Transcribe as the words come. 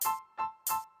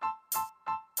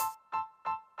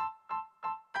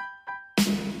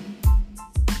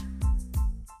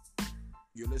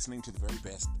listening to the very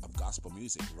best of gospel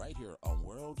music right here on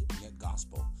World Net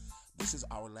Gospel. This is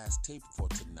our last tape for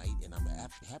tonight, and I'm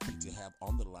happy to have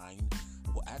on the line,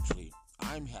 well, actually,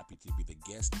 I'm happy to be the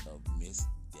guest of Miss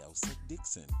Delsa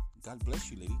Dixon. God bless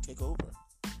you, lady. Take over.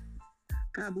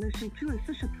 God bless you too. It's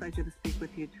such a pleasure to speak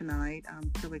with you tonight.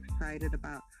 I'm so excited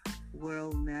about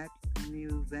WorldNet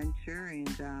new venture and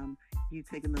you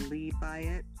taking the lead by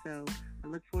it. So I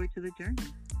look forward to the journey.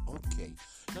 Okay,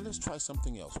 now let's try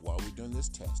something else. While we're doing this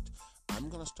test, I'm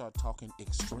going to start talking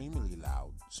extremely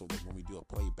loud so that when we do a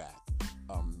playback,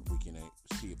 we can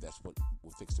see if that's what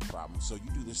will fix the problem. So you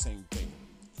do the same thing.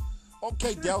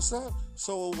 Okay, Delsa,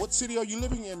 so what city are you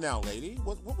living in now, lady?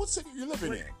 What city are you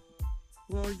living in?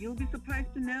 Well, you'll be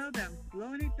surprised to know that I'm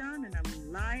slowing it down and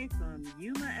I'm live from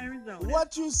Yuma, Arizona.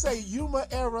 What you say, Yuma,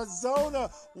 Arizona?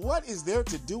 What is there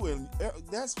to do in?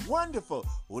 That's wonderful.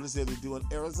 What is there to do in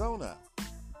Arizona?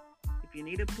 If you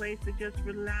need a place to just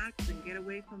relax and get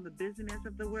away from the busyness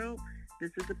of the world,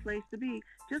 this is the place to be.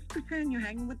 Just pretend you're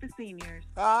hanging with the seniors.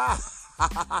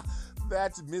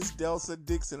 That's Miss Delsa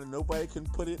Dixon, and nobody can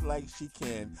put it like she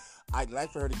can. I'd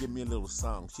like for her to give me a little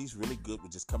song. She's really good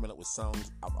with just coming up with songs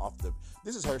off the.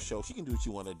 This is her show. She can do what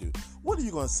you want to do. What are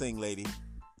you going to sing, lady,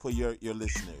 for your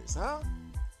listeners, huh?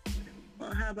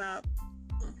 Well, how about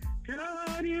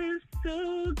God is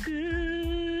so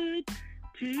good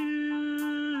to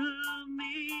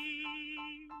me.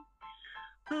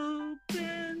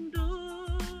 Open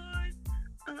doors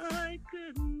I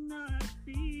could not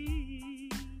see.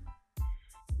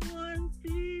 Once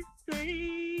He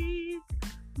saved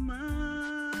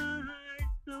my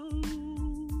soul,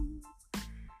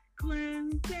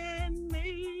 cleansed and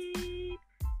made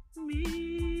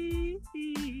me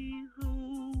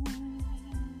whole.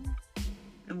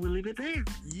 And we'll leave it there.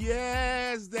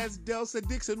 Yes, that's Delsa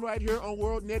Dixon right here on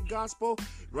World Net Gospel.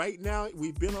 Right now,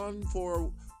 we've been on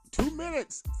for 2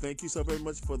 minutes. Thank you so very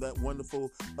much for that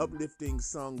wonderful, uplifting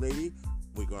song, lady.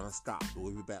 We're going to stop.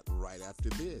 We'll be back right after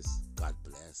this. God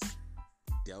bless.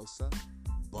 Delsa,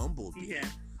 Bumblebee. Yeah.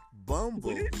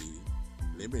 Bumblebee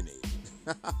Lemonade.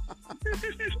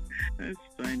 That's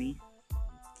funny.